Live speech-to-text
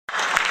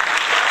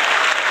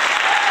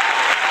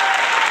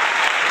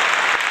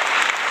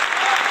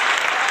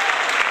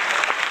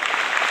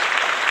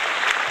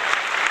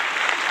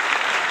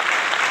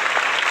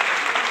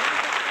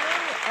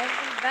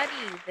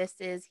This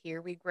is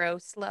Here We Grow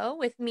Slow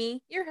with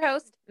me, your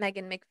host,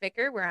 Megan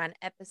McVicker. We're on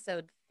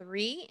episode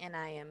 3, and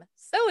I am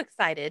so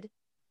excited,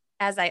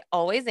 as I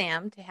always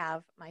am, to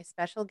have my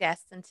special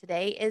guest. And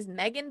today is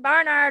Megan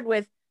Barnhard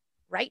with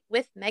Write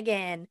with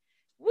Megan.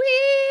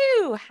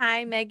 Woo!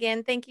 Hi,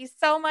 Megan. Thank you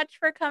so much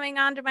for coming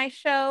on to my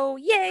show.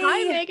 Hi,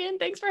 Yay! Megan.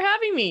 Thanks for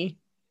having me.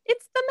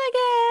 It's the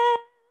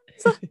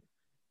Megans.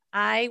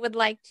 I would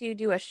like to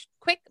do a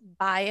quick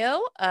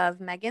bio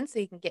of Megan so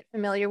you can get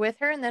familiar with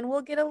her, and then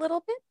we'll get a little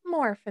bit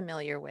more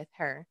familiar with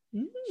her.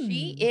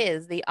 She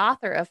is the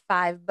author of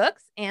 5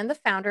 books and the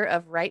founder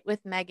of Write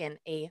with Megan,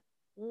 a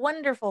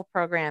wonderful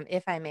program,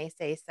 if I may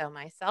say so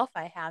myself.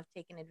 I have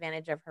taken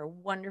advantage of her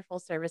wonderful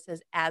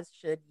services, as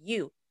should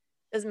you.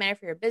 Doesn't matter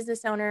if you're a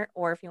business owner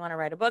or if you want to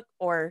write a book,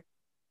 or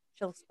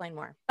she'll explain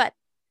more. But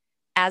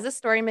as a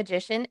story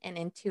magician and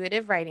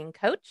intuitive writing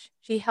coach,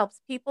 she helps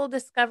people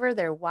discover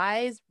their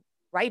wise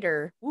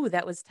writer. Ooh,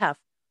 that was tough.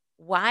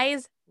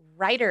 Wise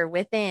writer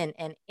within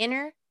an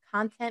inner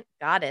content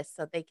goddess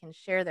so they can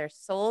share their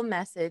soul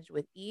message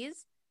with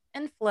ease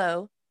and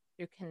flow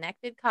through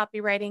connected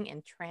copywriting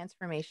and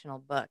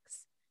transformational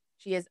books.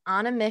 She is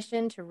on a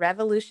mission to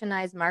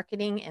revolutionize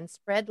marketing and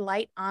spread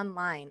light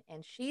online,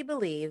 and she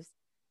believes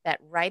that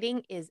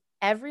writing is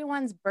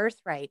everyone's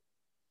birthright.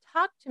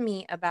 Talk to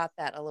me about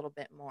that a little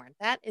bit more.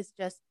 That is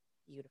just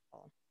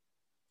beautiful.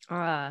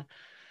 I've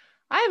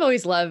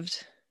always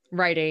loved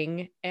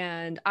writing,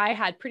 and I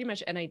had pretty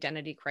much an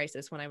identity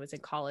crisis when I was in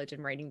college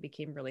and writing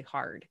became really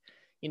hard.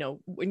 You know,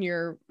 when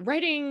you're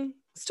writing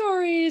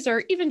stories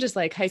or even just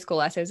like high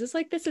school essays, it's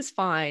like, this is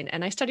fine.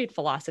 And I studied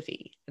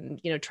philosophy and,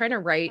 trying to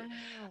write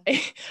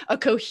a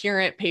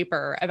coherent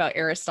paper about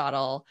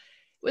Aristotle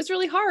was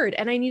really hard.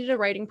 And I needed a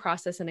writing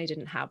process and I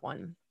didn't have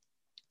one.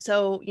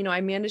 So,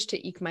 I managed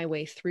to eke my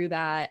way through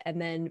that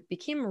and then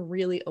became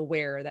really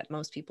aware that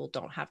most people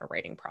don't have a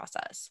writing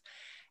process.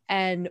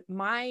 And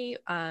my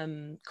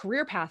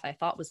career path, I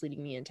thought, was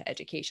leading me into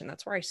education.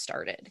 That's where I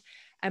started.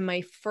 And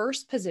my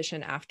first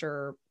position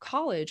after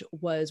college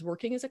was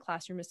working as a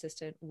classroom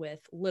assistant with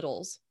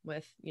littles,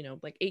 with,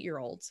 like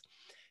 8-year-olds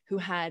who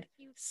had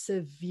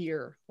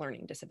severe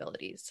learning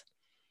disabilities.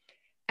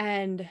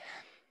 And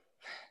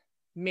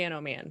man,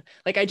 oh man,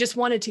 like I just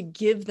wanted to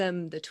give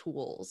them the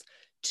tools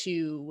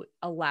to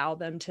allow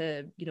them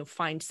to,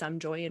 find some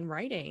joy in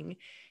writing.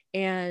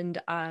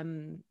 And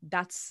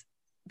that's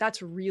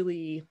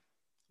really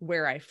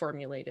where I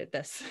formulated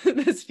this,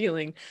 this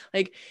feeling.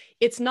 Like,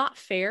 it's not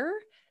fair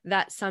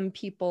that some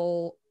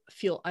people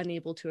feel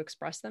unable to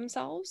express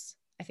themselves.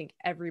 I think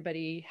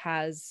everybody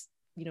has,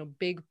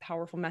 big,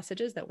 powerful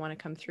messages that want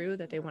to come through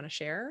that they want to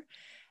share.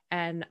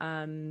 And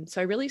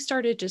so I really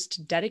started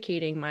just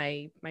dedicating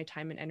my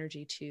time and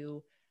energy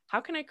to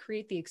how can I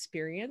create the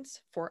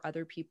experience for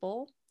other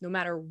people, no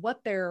matter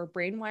what their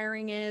brain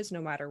wiring is,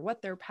 no matter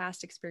what their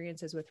past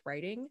experiences with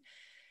writing,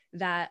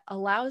 that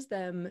allows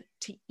them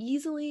to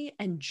easily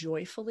and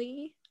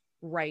joyfully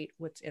write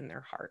what's in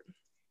their heart.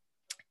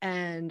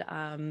 And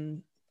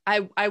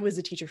I was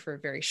a teacher for a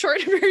very short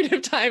period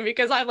of time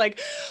because I'm like,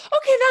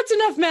 okay, that's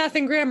enough math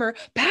and grammar,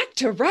 back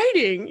to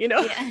writing,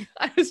 Yeah.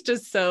 I was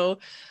just so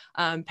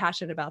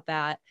passionate about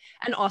that.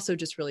 And also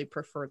just really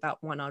preferred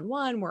that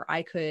one-on-one where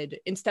I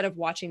could, instead of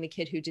watching the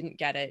kid who didn't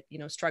get it,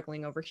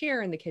 struggling over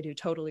here and the kid who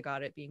totally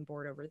got it being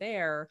bored over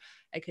there,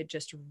 I could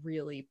just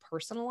really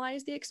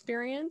personalize the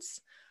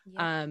experience.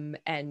 Yeah.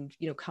 And,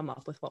 come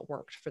up with what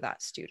worked for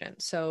that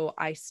student. So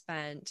I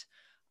spent,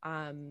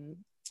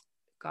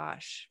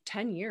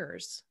 10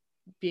 years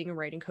being a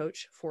writing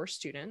coach for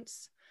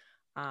students.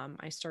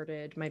 I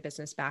started my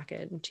business back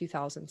in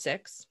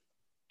 2006.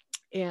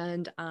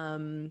 And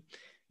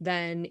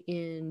then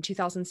in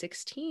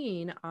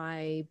 2016,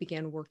 I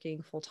began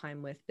working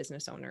full-time with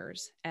business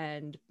owners.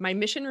 And my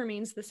mission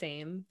remains the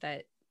same,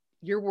 that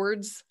your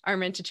words are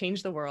meant to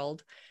change the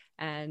world.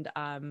 And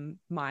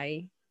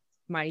my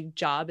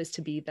job is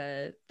to be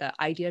the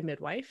idea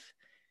midwife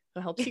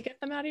who helps you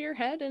get them out of your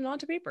head and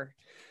onto paper.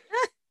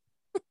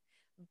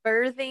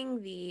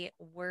 Birthing the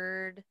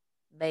word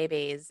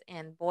babies.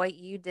 And boy,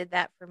 you did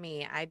that for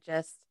me.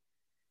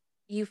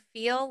 You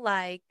feel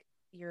like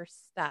you're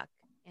stuck.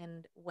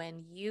 And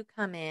when you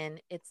come in,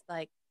 it's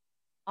like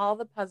all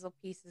the puzzle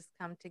pieces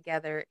come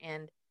together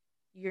and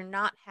you're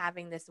not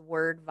having this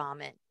word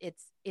vomit.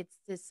 It's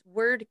this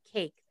word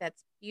cake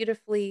that's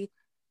beautifully,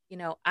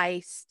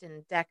 iced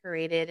and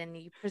decorated, and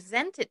you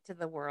present it to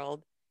the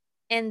world.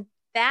 And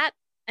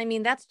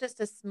that's just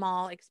a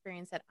small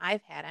experience that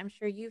I've had. I'm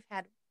sure you've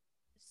had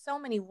so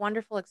many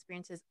wonderful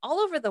experiences all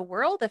over the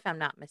world, if I'm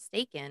not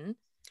mistaken.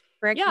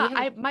 Correct?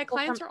 Yeah, my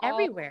clients are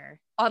everywhere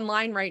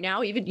online right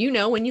now. Even,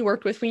 when you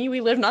worked with me,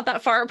 we live not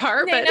that far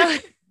apart,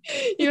 but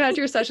you had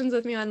your sessions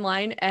with me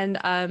online. And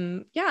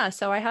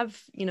so I have,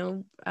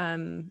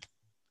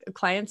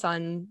 clients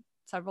on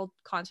several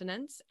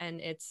continents,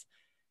 and it's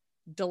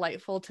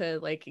delightful to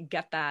like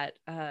get that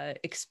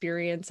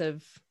experience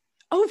of,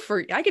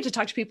 I get to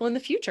talk to people in the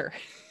future.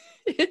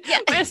 Yeah.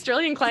 My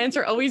Australian clients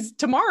are always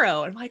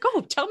tomorrow. I'm like,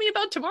 oh, tell me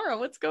about tomorrow.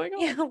 What's going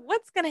on? Yeah,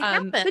 what's going to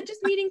happen? But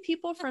just meeting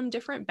people from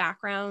different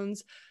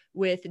backgrounds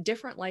with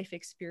different life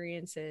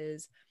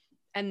experiences.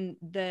 And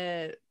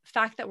the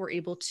fact that we're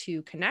able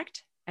to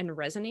connect and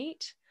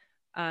resonate,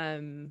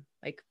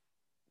 like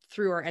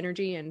through our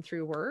energy and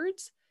through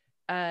words,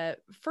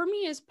 for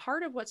me is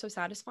part of what's so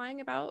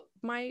satisfying about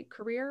my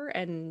career.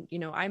 And,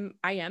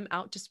 I am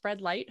out to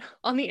spread light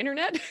on the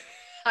internet.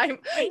 I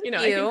think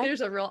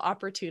there's a real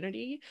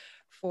opportunity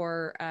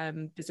for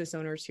business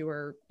owners who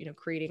are,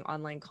 creating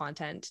online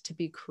content to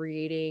be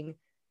creating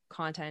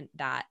content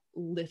that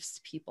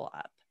lifts people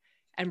up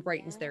and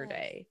brightens their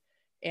day.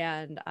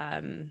 And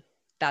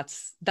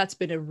that's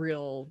been a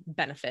real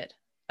benefit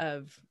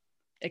of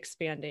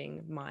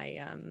expanding my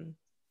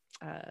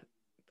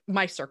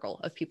my circle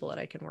of people that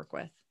I can work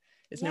with,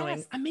 is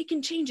knowing I'm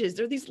making changes.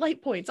 There are these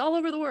light points all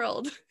over the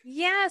world.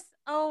 Yes.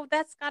 Oh,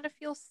 that's got to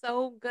feel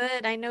so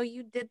good. I know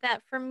you did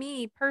that for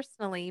me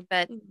personally,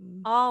 but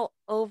all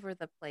over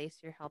the place,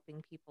 you're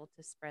helping people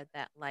to spread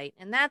that light.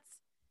 And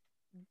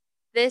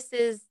this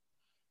is,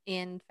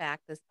 in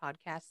fact, this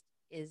podcast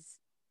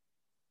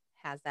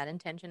has that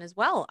intention as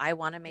well. I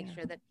want to make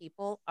sure that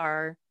people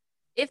are,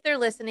 if you're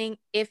listening,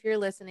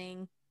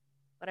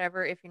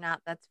 whatever, if you're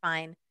not, that's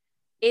fine.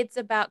 It's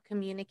about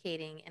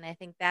communicating. And I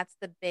think that's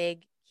the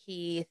big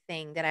key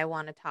thing that I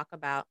want to talk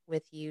about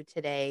with you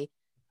today.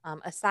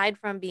 Aside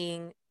from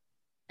being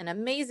an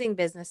amazing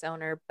business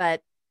owner,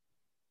 but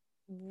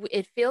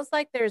it feels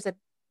like there's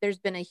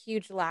been a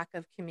huge lack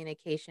of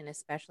communication,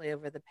 especially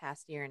over the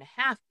past year and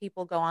a half.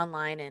 People go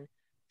online and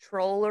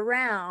troll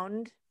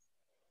around.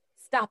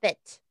 Stop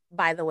it,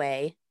 by the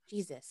way.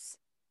 Jesus.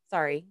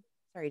 Sorry,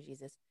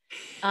 Jesus.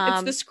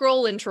 It's the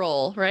scroll and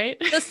troll, right?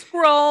 The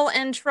scroll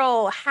and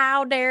troll.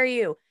 How dare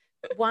you?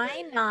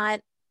 Why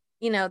not?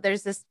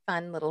 There's this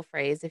fun little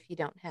phrase, if you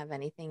don't have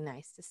anything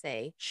nice to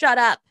say, shut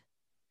up.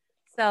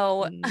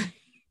 So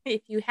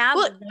if you have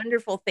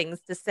wonderful things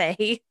to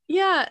say.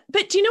 Yeah.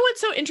 But do you know what's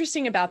so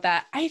interesting about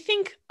that? I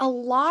think a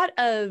lot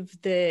of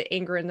the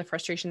anger and the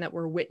frustration that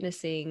we're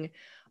witnessing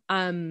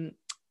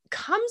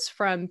comes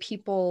from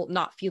people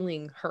not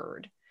feeling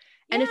heard.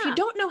 And if you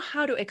don't know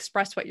how to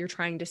express what you're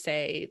trying to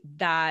say,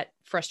 that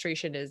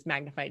frustration is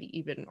magnified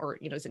even, or,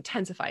 is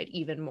intensified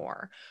even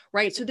more.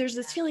 Right. So there's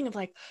this feeling of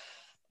like,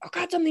 I've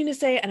got something to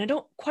say and I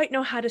don't quite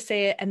know how to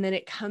say it. And then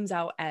it comes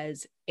out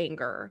as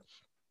anger.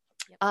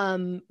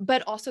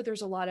 But also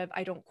there's a lot of,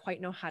 I don't quite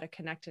know how to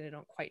connect and I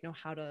don't quite know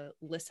how to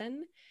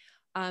listen.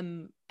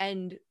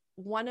 And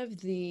one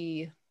of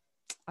the,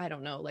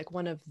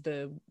 one of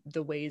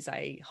the ways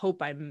I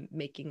hope I'm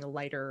making a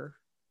lighter,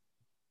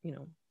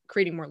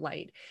 creating more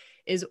light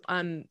is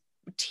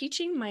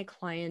teaching my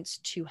clients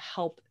to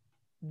help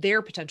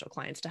their potential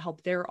clients, to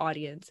help their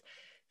audience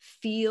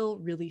feel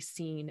really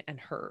seen and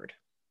heard.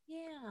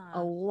 Yeah.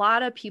 A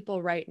lot of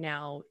people right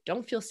now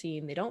don't feel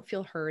seen. They don't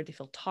feel heard. They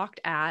feel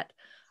talked at.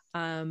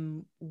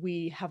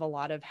 We have a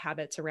lot of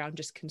habits around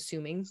just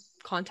consuming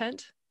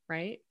content,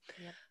 right?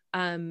 Yep.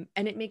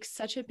 And it makes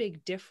such a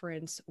big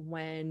difference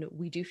when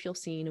we do feel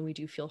seen and we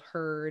do feel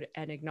heard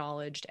and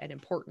acknowledged and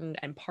important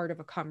and part of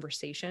a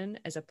conversation,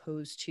 as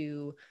opposed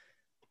to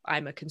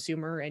I'm a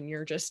consumer and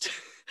you're just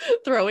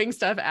throwing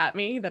stuff at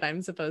me that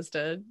I'm supposed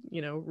to,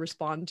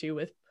 respond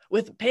to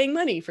with paying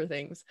money for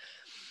things.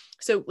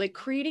 So like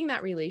creating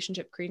that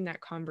relationship, creating that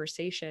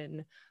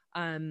conversation,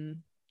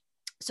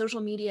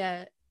 social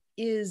media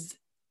is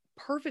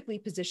perfectly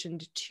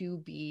positioned to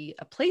be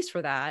a place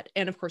for that.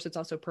 And of course, it's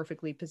also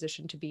perfectly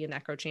positioned to be an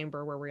echo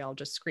chamber where we all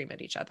just scream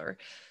at each other.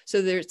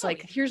 So there's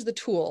here's the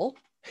tool.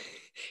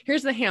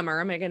 Here's the hammer.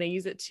 Am I going to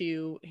use it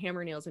to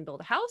hammer nails and build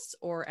a house?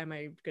 Or am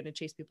I going to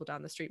chase people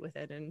down the street with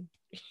it and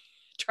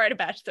try to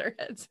bash their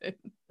heads in?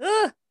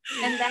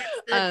 And that's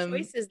the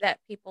choices that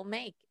people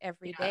make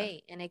every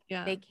day. And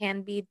they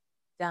can be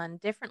done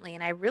differently.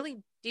 And I really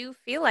do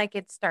feel like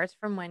it starts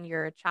from when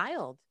you're a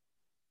child.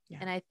 Yeah.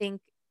 And I think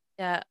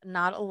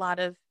not a lot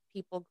of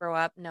people grow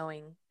up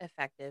knowing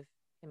effective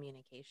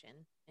communication.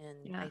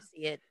 And I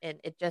see it, and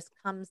it just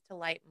comes to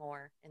light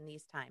more in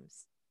these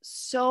times.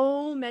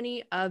 So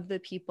many of the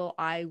people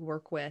I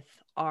work with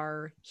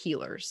are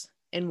healers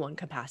in one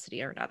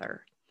capacity or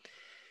another.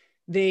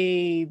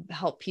 They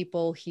help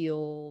people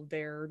heal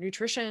their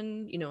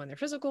nutrition, and their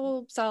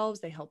physical selves.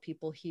 They help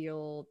people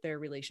heal their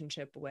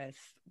relationship with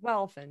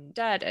wealth and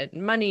debt and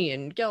money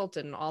and guilt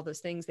and all those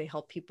things. They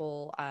help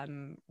people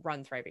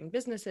run thriving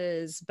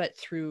businesses, but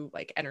through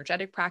like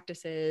energetic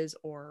practices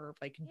or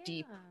like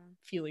deep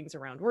feelings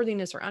around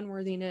worthiness or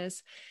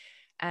unworthiness.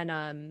 And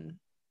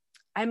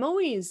I'm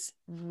always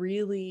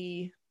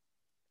really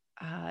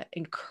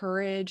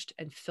encouraged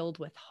and filled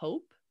with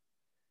hope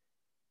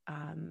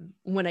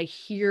when I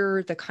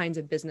hear the kinds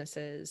of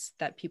businesses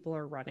that people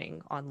are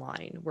running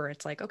online, where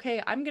it's like,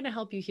 okay, I'm going to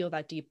help you heal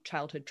that deep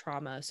childhood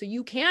trauma so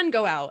you can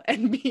go out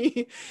and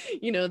be,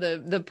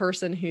 the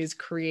person who's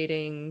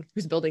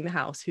building the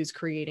house, who's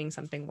creating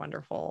something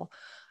wonderful.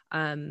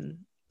 And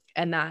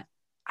that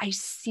I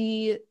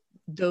see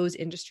those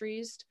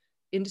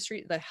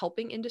the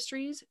helping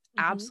industries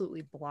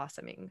absolutely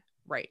blossoming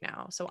right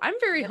now. So I'm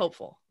very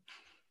hopeful.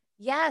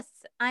 Yes,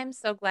 I'm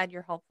so glad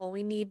you're hopeful.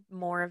 We need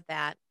more of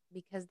that.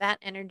 because that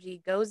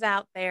energy goes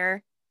out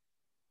there.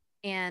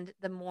 And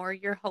the more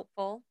you're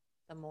hopeful,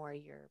 the more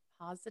you're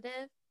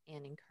positive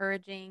and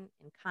encouraging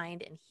and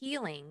kind and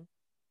healing,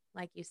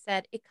 like you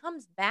said, it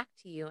comes back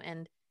to you,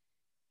 and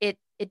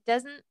it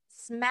doesn't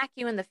smack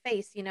you in the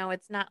face.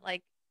 It's not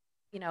like,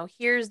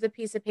 here's the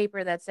piece of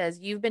paper that says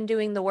you've been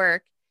doing the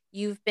work,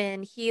 you've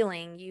been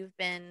healing, you've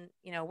been,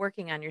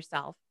 working on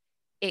yourself.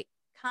 It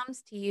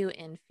comes to you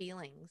in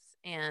feelings.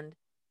 And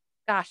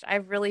gosh,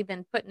 I've really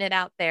been putting it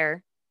out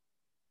there,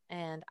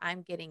 and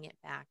I'm getting it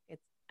back.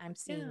 I'm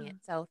seeing it.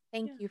 So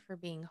thank you for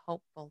being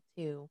hopeful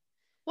too.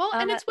 Well,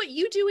 and it's what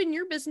you do in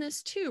your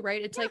business too,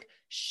 right? It's like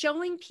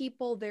showing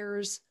people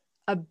there's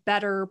a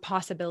better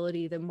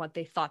possibility than what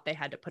they thought they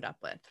had to put up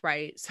with,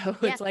 right? So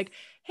it's like,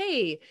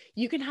 hey,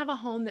 you can have a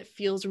home that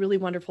feels really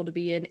wonderful to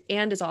be in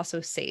and is also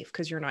safe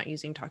because you're not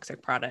using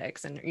toxic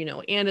products, and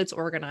and it's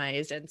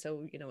organized, and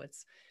so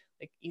it's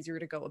like easier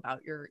to go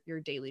about your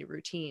daily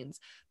routines.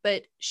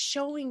 But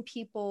showing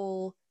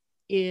people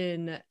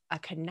in a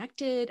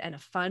connected and a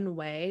fun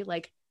way,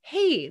 like,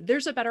 hey,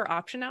 there's a better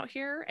option out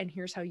here, and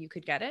here's how you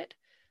could get it.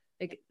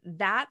 Like,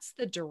 that's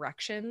the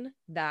direction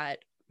that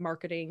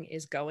marketing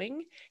is going.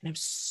 And I'm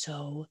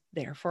so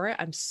there for it.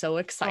 I'm so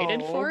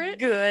excited for it.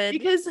 Good.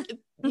 Because,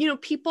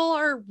 people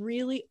are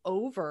really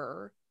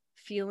over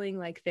feeling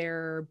like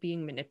they're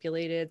being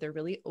manipulated. They're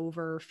really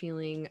over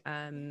feeling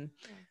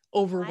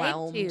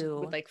overwhelmed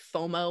with like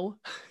FOMO.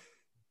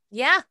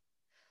 Yeah.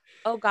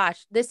 Oh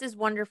gosh, this is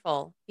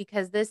wonderful,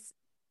 because this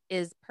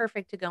is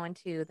perfect to go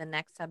into the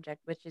next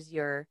subject, which is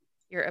you're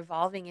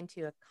evolving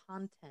into a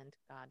content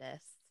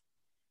goddess,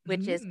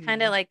 which is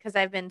kind of like, because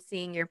I've been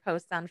seeing your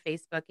posts on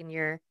Facebook, and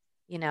you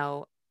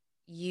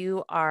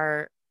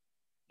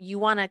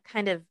want to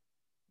kind of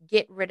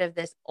get rid of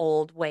this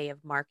old way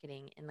of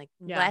marketing, and like,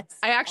 I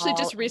actually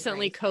just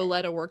recently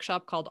co-led a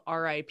workshop called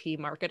RIP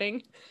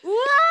Marketing.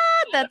 What?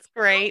 That's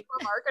great.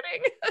 For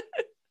marketing.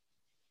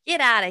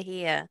 Get out of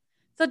here.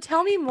 So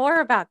tell me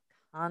more about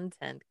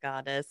content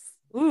goddess.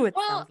 Ooh, it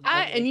sounds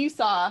lovely. And you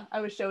saw,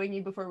 I was showing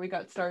you before we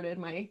got started,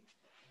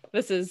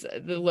 this is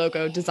the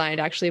logo designed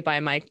actually by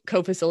my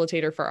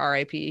co-facilitator for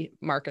RIP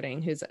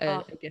Marketing, who's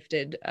a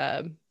gifted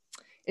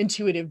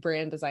intuitive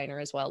brand designer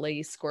as well,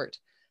 Lady Squirt.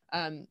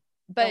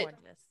 But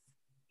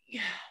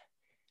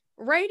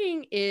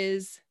writing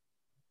is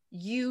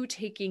you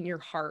taking your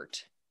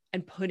heart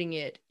and putting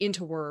it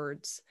into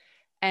words.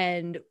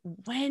 And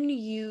when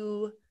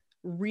you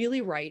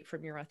really write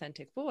from your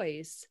authentic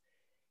voice,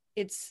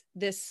 it's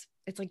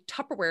like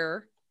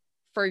Tupperware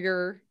for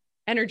your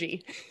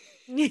energy.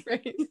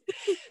 Right.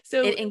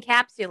 So it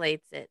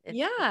encapsulates it.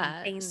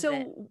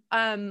 So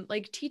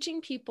like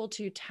teaching people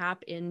to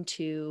tap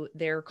into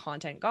their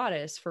content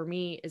goddess for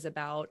me is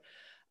about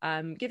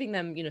giving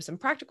them, some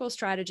practical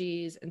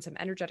strategies and some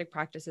energetic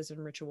practices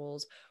and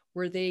rituals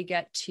where they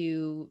get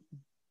to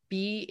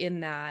be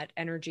in that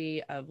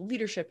energy of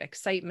leadership,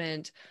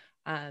 excitement,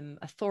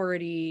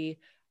 authority,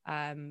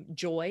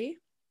 joy,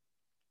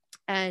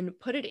 and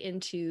put it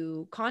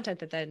into content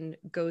that then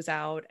goes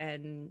out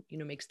and,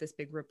 makes this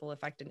big ripple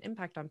effect and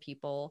impact on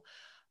people.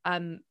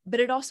 But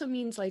it also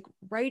means like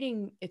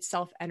writing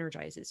itself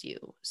energizes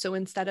you. So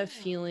instead of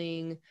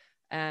feeling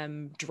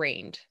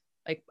drained,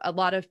 like a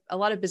lot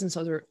of business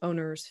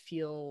owners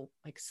feel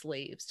like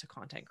slaves to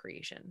content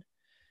creation.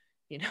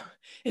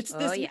 It's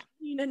this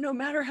machine, and no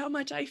matter how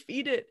much I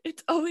feed it,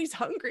 it's always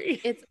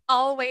hungry.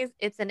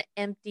 It's an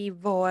empty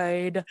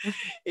void.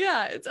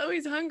 It's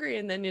always hungry.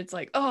 And then it's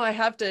like, oh, I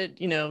have to,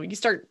 you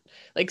start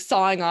like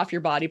sawing off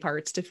your body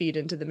parts to feed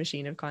into the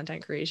machine of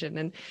content creation.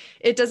 And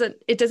it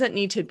doesn't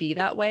need to be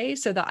that way.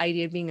 So the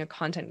idea of being a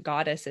content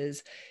goddess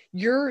is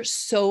you're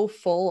so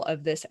full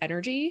of this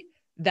energy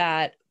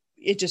that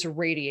it just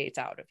radiates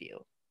out of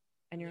you.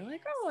 And you're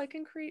like, oh, I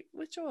can create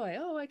with joy.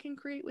 Oh, I can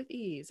create with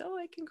ease. Oh,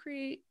 I can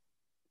create,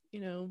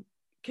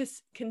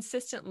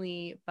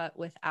 consistently, but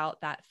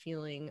without that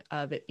feeling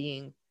of it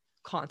being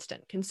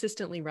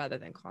consistently rather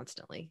than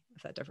constantly,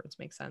 if that difference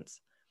makes sense.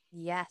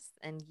 Yes.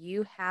 And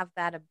you have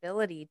that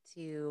ability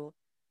to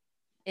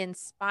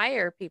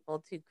inspire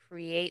people to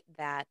create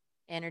that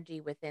energy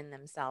within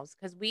themselves,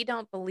 because we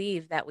don't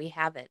believe that we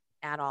have it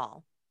at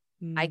all.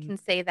 I can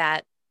say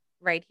that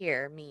right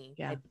here, me.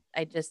 Yeah.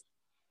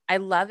 I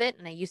love it.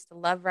 And I used to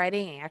love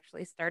writing. I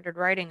actually started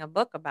writing a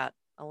book about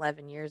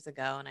 11 years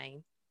ago, and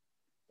I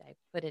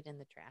put it in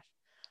the trash.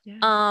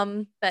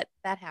 Yeah. But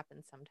that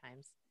happens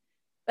sometimes.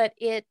 But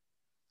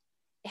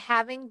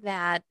having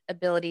that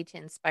ability to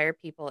inspire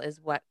people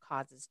is what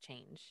causes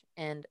change.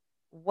 And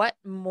what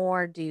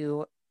more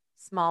do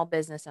small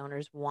business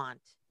owners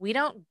want? We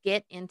don't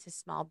get into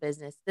small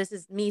business. This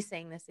is me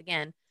saying this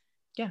again.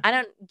 Yeah. I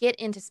don't get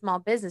into small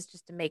business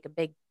just to make a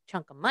big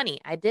chunk of money.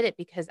 I did it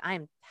because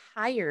I'm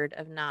tired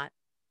of not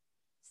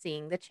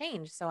seeing the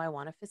change. So I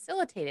want to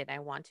facilitate it. I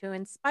want to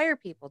inspire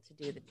people to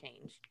do the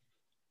change.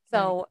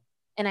 So,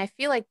 and I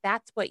feel like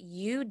that's what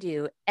you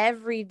do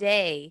every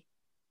day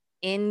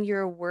in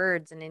your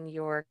words and in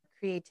your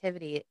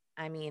creativity.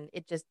 I mean,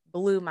 it just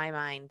blew my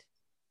mind.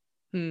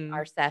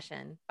 our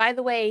session. By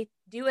the way,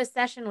 do a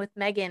session with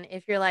Megan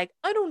if you're like,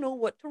 I don't know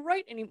what to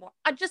write anymore.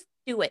 I just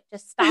do it.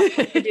 Just stop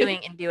what you're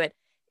doing and do it.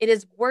 It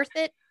is worth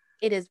it.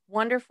 It is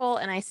wonderful.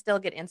 And I still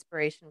get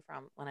inspiration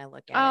from when I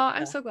look at it.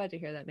 I'm so glad to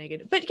hear that,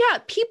 Megan. But yeah,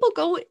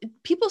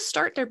 people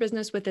start their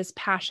business with this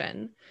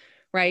passion,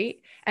 right?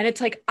 And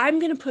it's like, I'm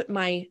going to put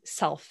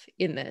myself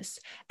in this.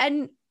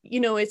 And,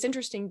 it's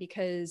interesting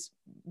because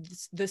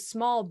the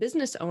small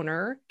business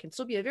owner can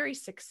still be a very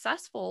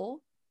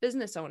successful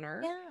business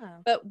owner. Yeah.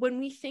 But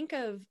when I think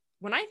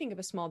of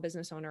a small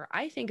business owner,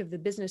 I think of the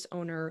business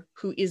owner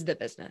who is the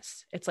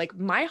business. It's like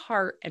my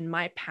heart and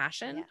my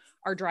passion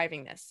are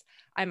driving this.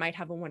 I might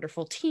have a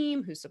wonderful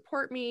team who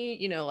support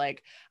me,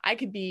 like I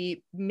could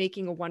be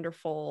making a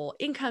wonderful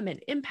income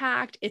and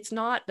impact. It's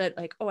not that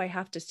like, oh, I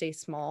have to stay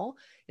small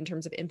in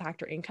terms of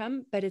impact or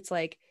income, but it's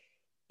like,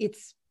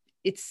 it's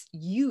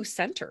you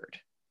centered,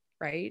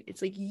 right?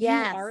 It's like you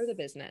are the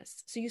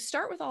business. So you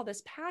start with all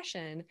this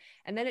passion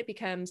and then it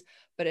becomes,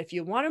 but if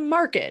you want to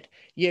market,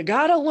 you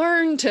got to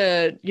learn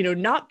to,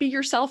 not be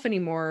yourself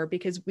anymore,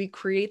 because we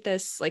create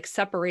this like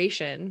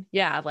separation.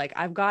 Yeah. Like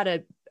I've got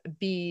to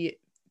be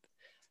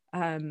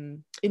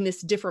in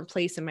this different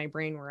place in my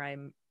brain where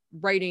I'm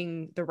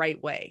writing the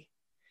right way.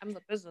 I'm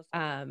the business.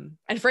 And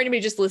for anybody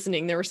just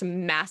listening, there were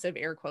some massive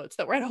air quotes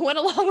that went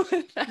along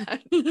with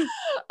that.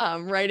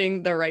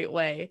 Writing the right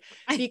way,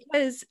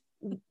 because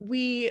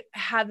we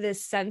have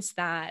this sense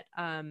that,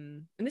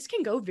 and this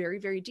can go very,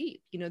 very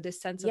deep,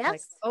 this sense of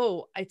like,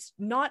 oh, it's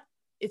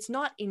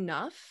not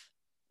enough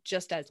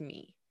just as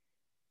me,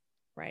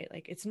 right?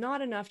 Like it's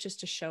not enough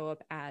just to show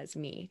up as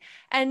me.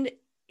 And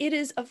it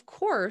is, of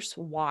course,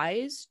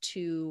 wise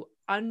to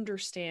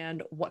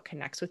understand what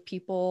connects with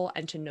people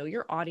and to know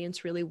your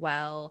audience really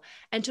well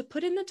and to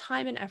put in the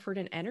time and effort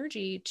and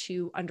energy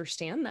to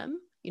understand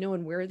them,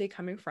 and where are they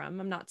coming from?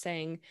 I'm not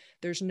saying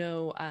there's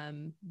no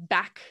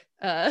back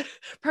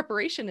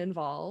preparation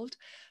involved,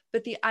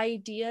 but the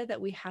idea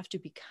that we have to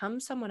become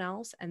someone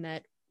else and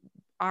that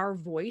our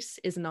voice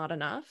is not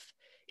enough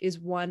is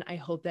one I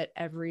hope that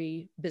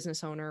every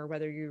business owner,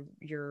 whether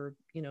your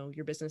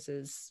business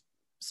is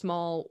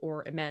small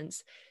or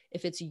immense,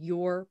 if it's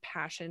your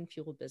passion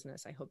fueled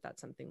business, I hope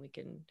that's something we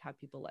can have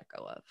people let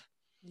go of.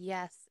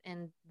 Yes.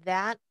 And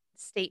that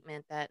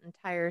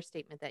entire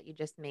statement that you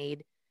just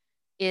made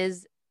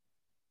is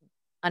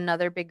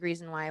another big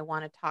reason why I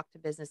want to talk to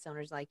business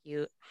owners like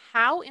you.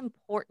 How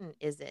important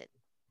is it?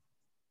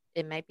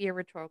 It might be a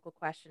rhetorical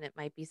question. It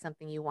might be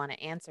something you want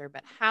to answer,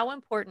 but how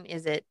important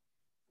is it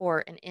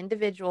for an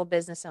individual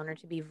business owner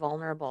to be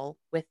vulnerable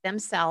with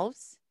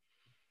themselves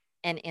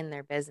and in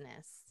their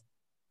business?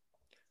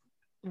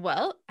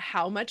 Well,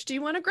 how much do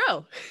you want to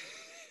grow?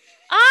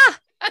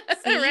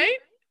 See?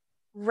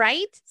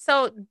 Right?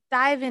 So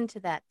dive into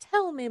that.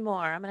 Tell me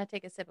more. I'm going to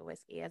take a sip of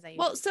whiskey as I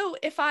Well, so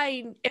if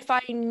I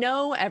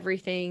know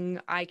everything,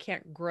 I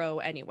can't grow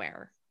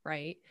anywhere,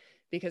 right?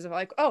 Because of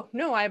like, oh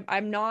no,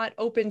 I'm not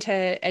open to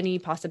any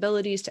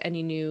possibilities, to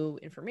any new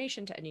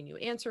information, to any new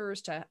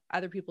answers, to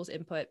other people's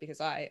input,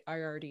 because I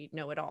already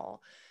know it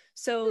all.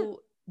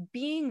 So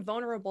being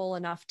vulnerable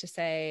enough to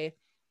say,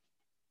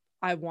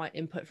 I want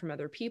input from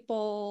other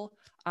people.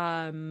 Not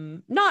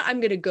I'm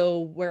going to go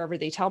wherever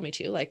they tell me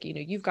to, like,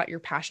 you've got your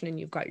passion and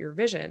you've got your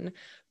vision,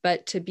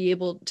 but to be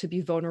able to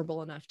be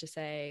vulnerable enough to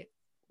say,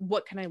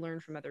 what can I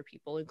learn from other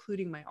people,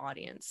 including my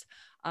audience?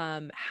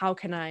 How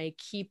can I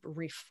keep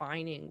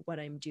refining what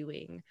I'm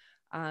doing?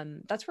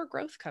 That's where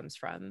growth comes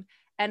from.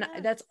 And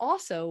that's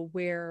also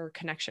where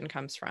connection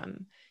comes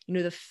from.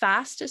 The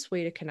fastest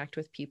way to connect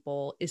with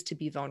people is to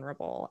be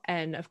vulnerable.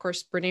 And of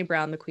course, Brene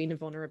Brown, the queen of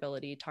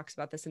vulnerability, talks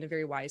about this in a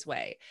very wise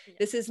way. Yeah.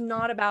 This is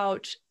not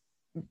about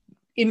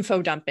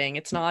info dumping.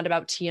 It's not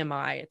about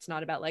TMI. It's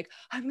not about like,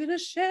 I'm going to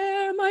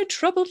share my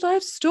troubled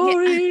life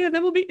story and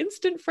then we'll be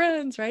instant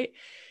friends, right?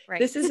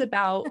 This is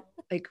about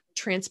like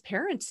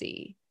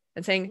transparency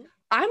and saying,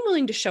 I'm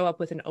willing to show up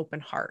with an open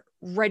heart,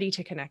 ready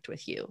to connect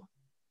with you.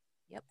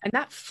 Yep. And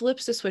that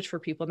flips the switch for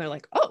people. And they're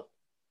like, oh,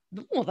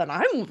 well, then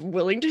I'm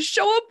willing to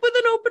show up with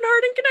an open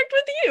heart and connect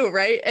with you,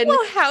 right? And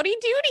well, howdy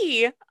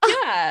doody.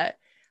 Yeah.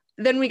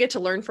 Then we get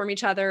to learn from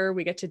each other.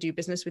 We get to do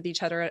business with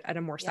each other at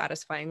a more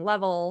satisfying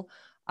level.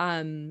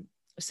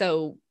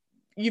 So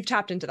you've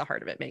tapped into the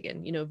heart of it,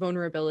 Megan.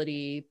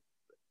 Vulnerability,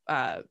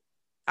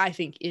 I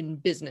think in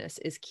business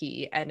is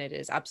key, and it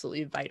is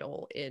absolutely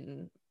vital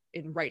in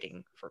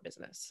writing for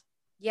business.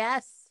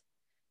 Yes.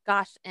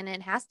 Gosh. And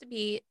it has to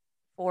be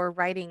for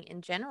writing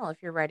in general.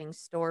 If you're writing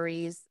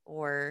stories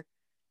or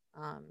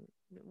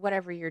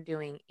whatever you're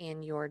doing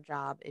in your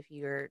job, if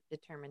you're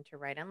determined to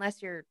write,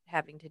 unless you're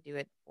having to do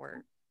it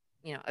for,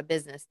 a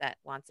business that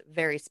wants a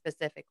very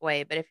specific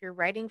way. But if you're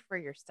writing for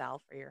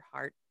yourself or your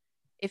heart,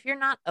 if you're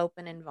not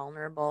open and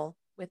vulnerable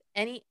with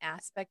any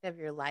aspect of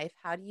your life,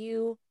 how do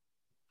you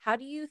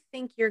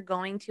think you're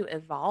going to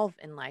evolve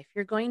in life?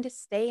 You're going to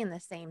stay in the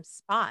same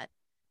spot.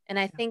 And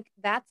I think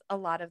that's a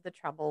lot of the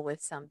trouble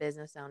with some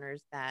business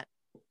owners that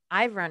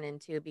I've run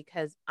into,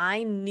 because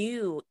I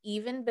knew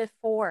even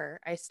before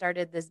I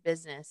started this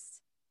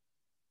business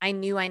I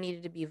knew I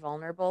needed to be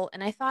vulnerable,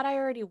 and I thought I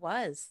already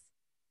was.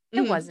 I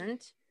Mhm.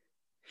 wasn't.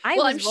 I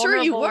Well, was I'm sure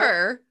you vulnerable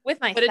were, with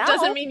but it doesn't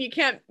myself. mean you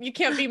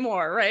can't be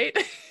more, right?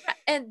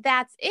 And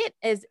that's it,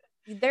 is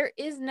there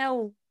is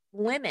no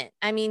limit.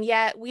 I mean,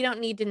 yeah, we don't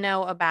need to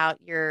know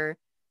about your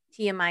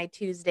TMI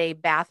Tuesday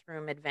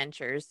bathroom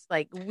adventures.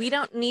 Like, we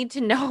don't need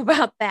to know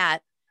about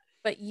that.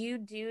 But you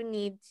do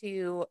need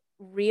to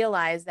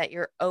realize that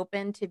you're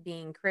open to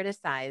being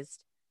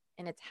criticized,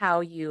 and it's how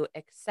you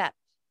accept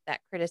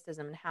that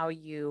criticism and how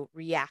you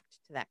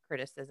react to that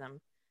criticism.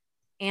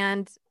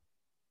 And,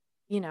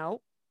 you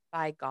know,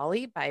 by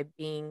golly, by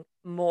being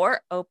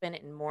more open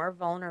and more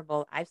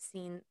vulnerable, I've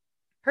seen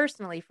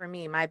personally for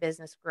me, my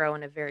business grow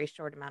in a very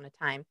short amount of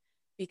time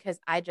because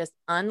I just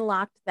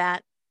unlocked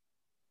that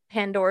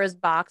Pandora's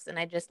box and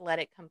I just let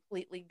it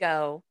completely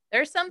go.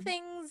 There's some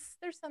things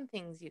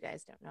you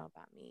guys don't know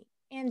about me,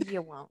 and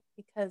you won't,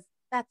 because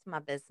that's my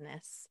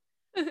business.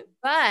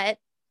 But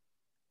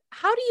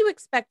how do you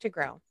expect to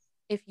grow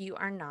if you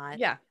are not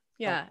Yeah.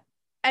 Yeah. vocal?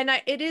 And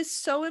it is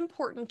so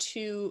important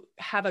to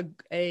have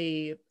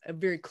a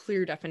very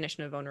clear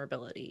definition of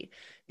vulnerability, Yes.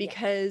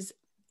 because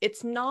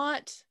it's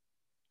not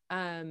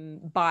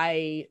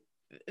by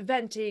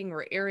venting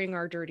or airing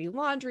our dirty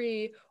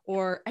laundry.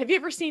 Or have you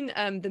ever seen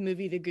the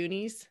movie The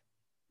Goonies?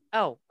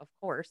 Oh, of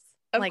course.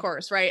 Of Like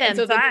course, right. And 10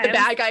 so the times.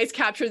 bad guys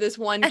capture this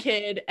one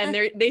kid and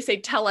they say,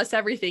 tell us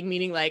everything,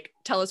 meaning like,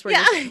 tell us where Yeah.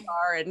 your friends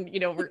are. And, you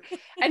know,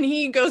 and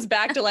he goes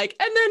back to like,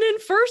 and then in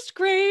first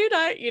grade,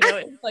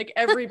 it's like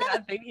every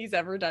bad thing he's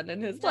ever done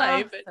in his Oh,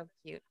 life, so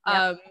cute.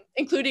 Yep.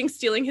 including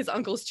stealing his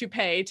uncle's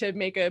toupee to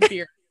make a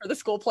beer for the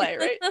school play.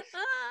 Right.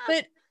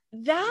 But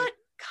that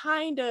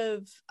kind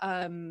of,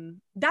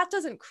 that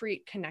doesn't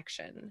create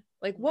connection.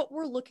 Like what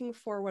we're looking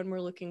for when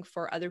we're looking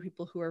for other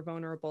people who are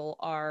vulnerable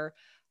are,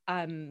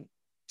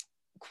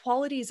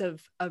 qualities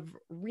of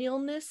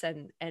realness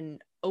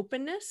and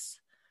openness.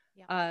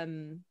 Yep.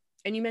 And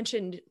you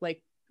mentioned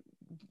like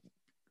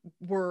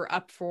we're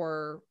up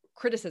for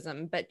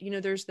criticism, but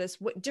there's this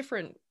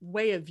different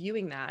way of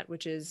viewing that,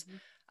 which is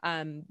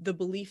the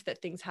belief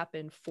that things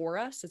happen for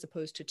us as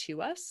opposed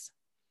to us.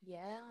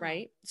 Yeah.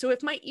 Right. So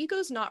if my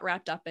ego's not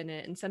wrapped up in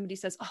it and somebody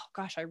says, oh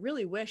gosh, I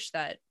really wish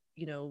that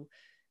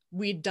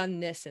we'd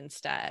done this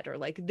instead, or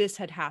like this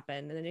had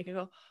happened, and then you can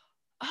go,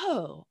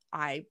 oh,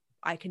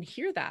 I can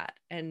hear that.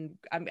 And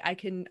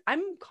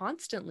I'm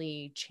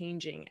constantly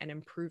changing and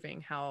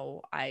improving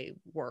how I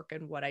work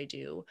and what I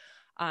do,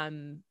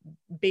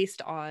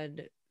 based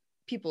on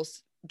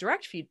people's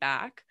direct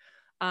feedback.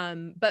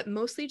 But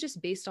mostly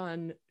just based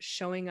on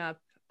showing up,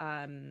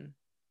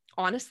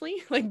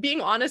 honestly, like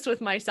being honest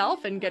with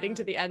myself and getting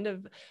to the end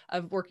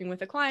of working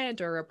with a client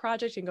or a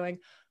project and going,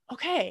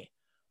 okay,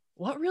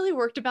 what really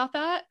worked about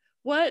that?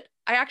 What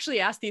I actually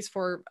asked these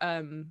for,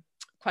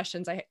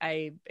 questions.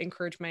 I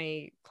encourage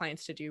my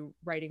clients to do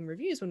writing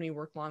reviews when we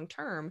work long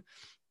term.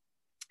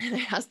 And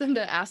I asked them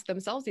to ask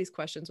themselves these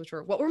questions, which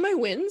were, what were my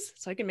wins?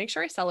 So I can make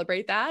sure I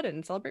celebrate that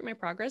and celebrate my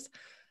progress.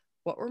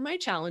 What were my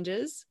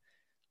challenges?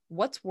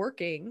 What's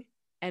working?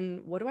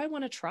 And what do I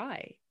want to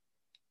try?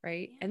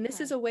 Right. Yeah. And this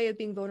is a way of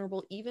being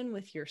vulnerable, even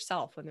with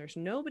yourself, when there's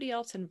nobody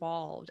else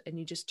involved, and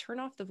you just turn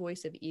off the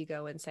voice of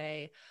ego and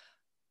say,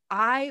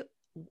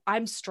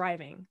 I'm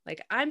striving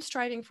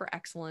for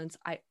excellence.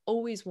 I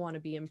always want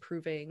to be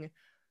improving.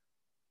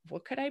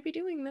 What could I be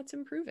doing that's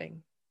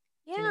improving?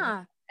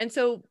 Yeah. And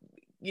so,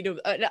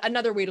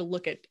 another way to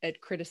look at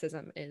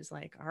criticism is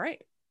like, all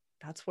right,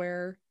 that's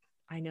where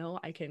I know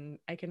I can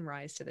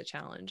rise to the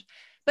challenge.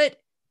 But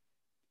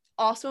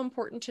also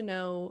important to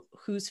know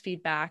whose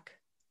feedback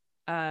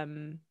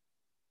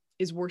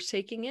is worth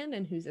taking in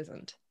and whose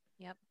isn't.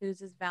 Yep.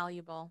 Whose is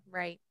valuable.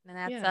 Right. And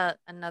that's Yeah.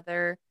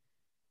 another,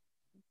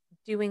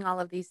 doing all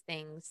of these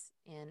things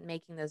and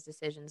making those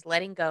decisions,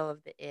 letting go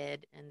of the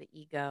id and the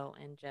ego,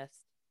 and just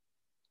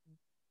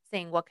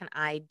saying, what can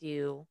I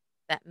do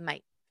that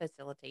might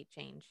facilitate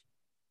change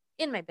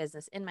in my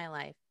business, in my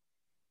life?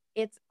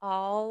 It's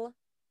all,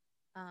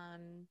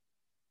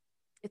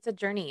 it's a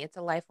journey. It's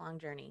a lifelong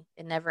journey.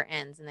 It never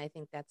ends. And I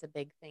think that's a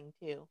big thing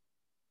too.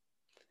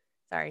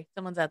 Sorry,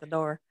 someone's at the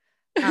door.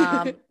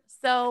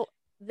 So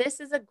this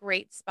is a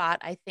great spot,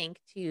 I think,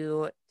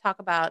 to talk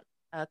about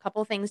a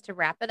couple things to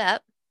wrap it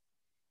up.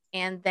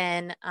 And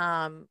then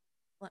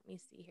let me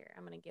see here.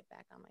 I'm going to get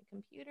back on my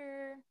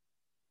computer.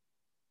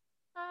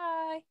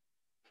 Hi.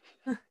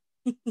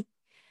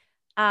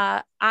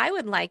 I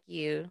would like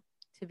you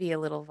to be a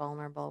little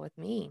vulnerable with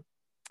me.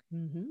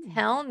 Mm-hmm.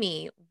 Tell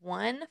me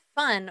one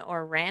fun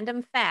or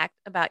random fact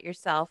about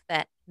yourself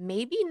that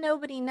maybe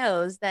nobody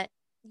knows that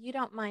you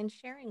don't mind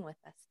sharing with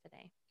us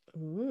today.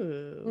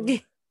 Ooh.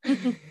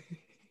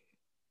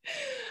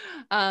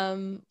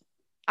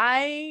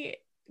 I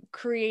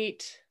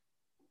create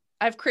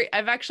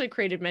I've actually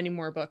created many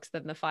more books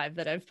than the 5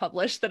 that I've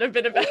published that have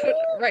been about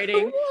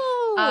writing.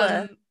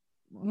 Cool.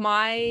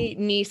 My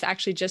niece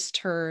actually just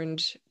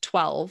turned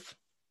 12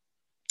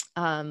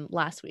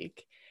 last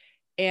week,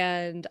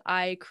 and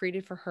I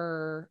created for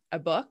her a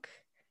book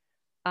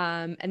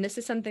And this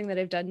is something that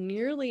I've done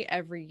nearly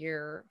every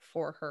year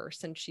for her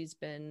since she's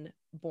been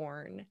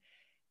born.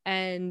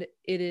 And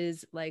it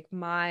is like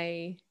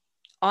my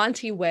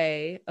auntie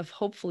way of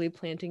hopefully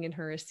planting in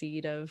her a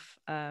seed of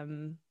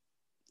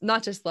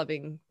not just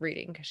loving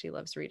reading, because she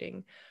loves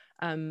reading,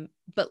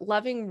 but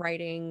loving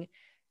writing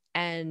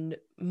and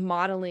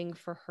modeling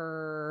for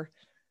her,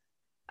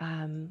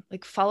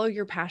 like, follow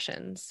your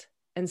passions.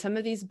 And some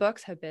of these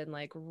books have been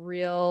like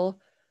real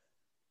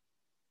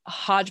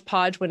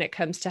hodgepodge when it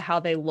comes to how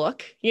they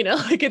look,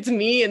 like it's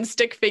me and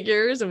stick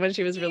figures. And when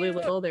she was really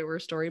little, they were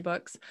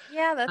storybooks.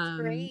 Yeah, that's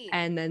great.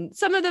 And then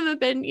some of them have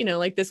been,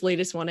 like this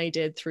latest one I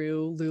did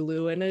through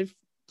Lulu, and I've,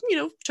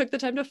 took the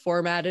time to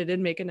format it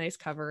and make a nice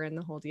cover and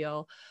the whole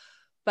deal.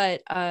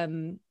 But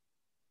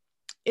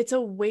it's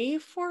a way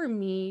for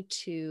me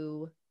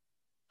to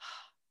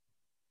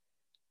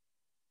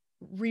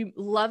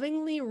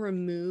lovingly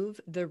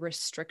remove the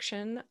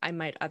restriction I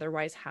might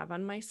otherwise have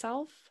on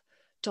myself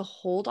to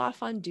hold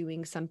off on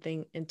doing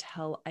something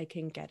until I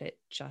can get it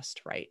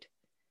just right.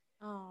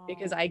 Oh,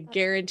 because I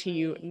guarantee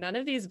you, none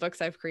of these books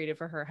I've created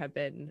for her have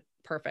been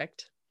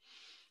perfect.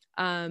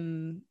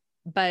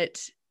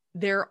 But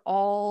they're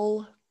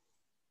all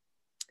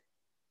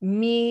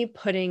me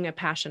putting a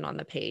passion on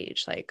the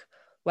page. Like,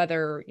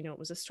 whether, it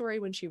was a story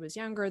when she was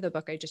younger, the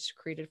book I just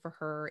created for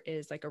her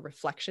is like a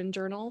reflection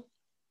journal.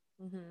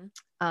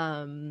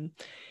 Mm-hmm.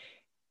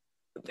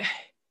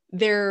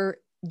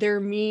 They're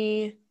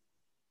me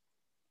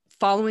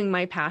following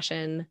my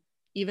passion,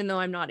 even though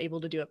I'm not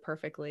able to do it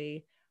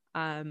perfectly,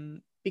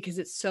 because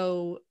it's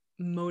so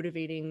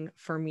motivating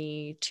for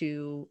me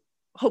to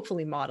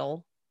hopefully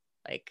model,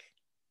 like,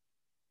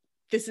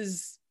 this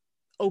is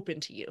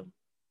open to you,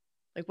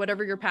 like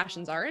whatever your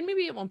passions are. And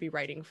maybe it won't be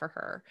writing for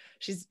her.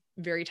 She's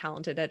very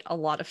talented at a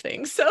lot of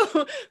things,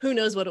 so who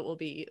knows what it will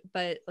be,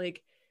 but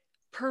like,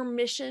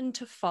 permission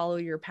to follow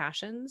your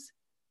passions,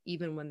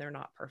 even when they're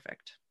not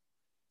perfect.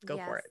 Go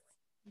for it.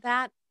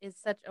 That is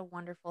such a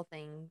wonderful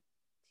thing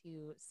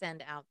to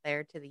send out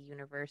there to the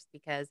universe,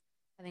 because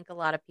I think a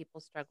lot of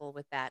people struggle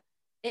with that.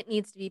 It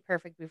needs to be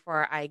perfect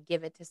before I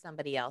give it to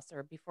somebody else,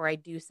 or before I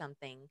do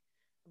something,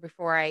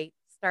 before I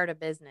start a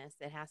business.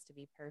 It has to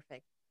be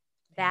perfect.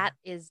 That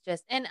is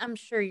just, and I'm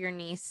sure your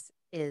niece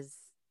is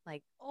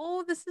like,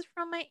 oh, this is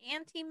from my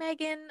Auntie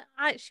Megan.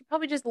 She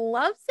probably just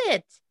loves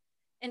it.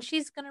 And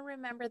she's going to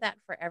remember that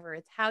forever.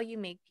 It's how you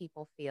make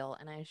people feel.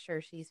 And I'm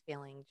sure she's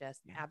feeling just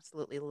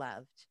absolutely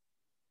loved.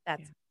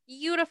 That's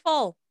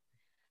beautiful.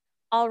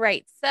 All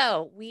right.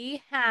 So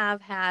we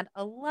have had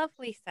a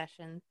lovely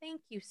session.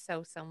 Thank you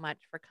so much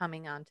for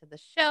coming on to the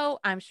show.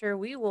 I'm sure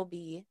we will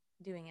be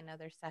doing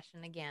another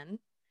session again.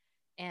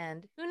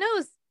 And who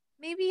knows,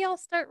 maybe I'll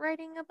start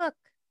writing a book.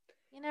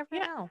 You never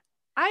know.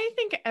 I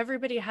think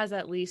everybody has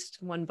at least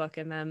one book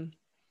in them.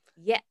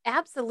 Yeah,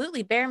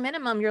 absolutely. Bare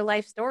minimum, your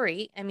life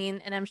story. I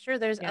mean, and I'm sure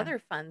there's other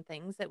fun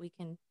things that we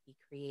can be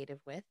creative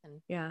with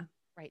and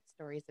write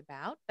stories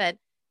about. But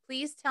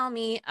please tell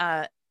me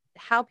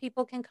how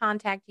people can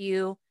contact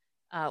you,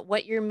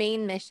 what your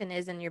main mission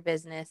is in your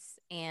business,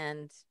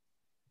 and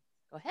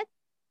go ahead.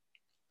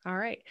 All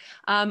right.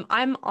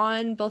 I'm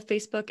on both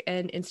Facebook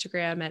and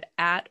Instagram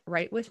at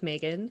Write with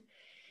Megan.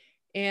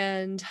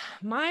 And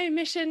my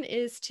mission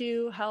is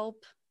to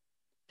help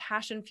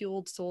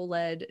passion-fueled,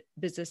 soul-led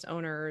business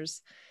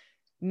owners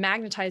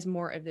magnetize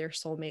more of their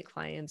soulmate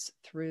clients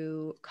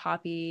through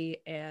copy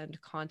and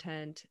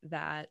content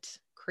that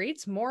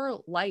creates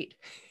more light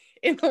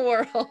in the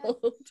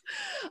world,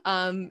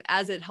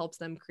 as it helps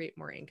them create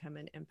more income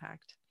and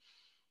impact.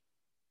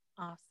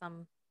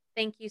 Awesome.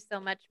 Thank you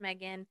so much,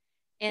 Megan.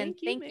 And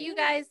thank you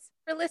guys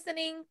for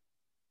listening.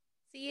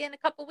 See you in a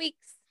couple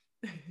weeks.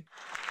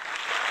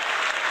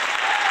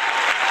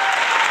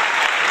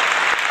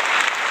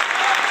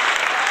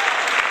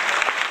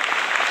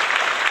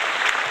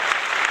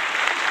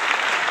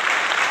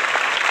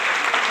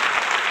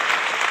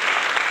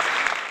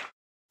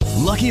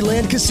 Lucky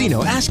Land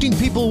Casino, asking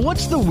people,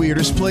 what's the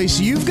weirdest place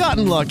you've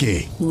gotten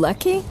lucky?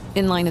 Lucky?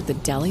 In line at the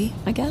deli,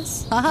 I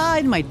guess? Aha,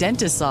 in my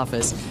dentist's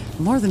office.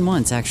 More than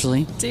once,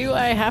 actually. Do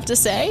I have to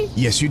say?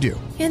 Yes, you do.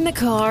 In the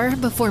car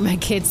before my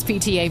kids'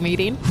 PTA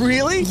meeting.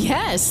 Really?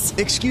 Yes.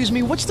 Excuse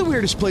me, what's the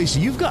weirdest place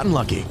you've gotten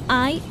lucky?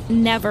 I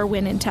never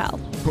win and tell.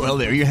 Well,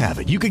 there you have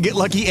it. You can get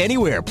lucky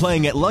anywhere,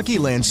 playing at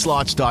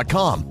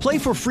LuckyLandSlots.com. Play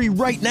for free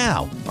right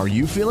now. Are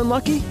you feeling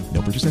lucky?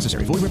 No purchase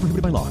necessary. Void where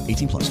prohibited by law.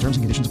 18+. Terms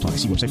and conditions apply.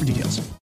 See website for details.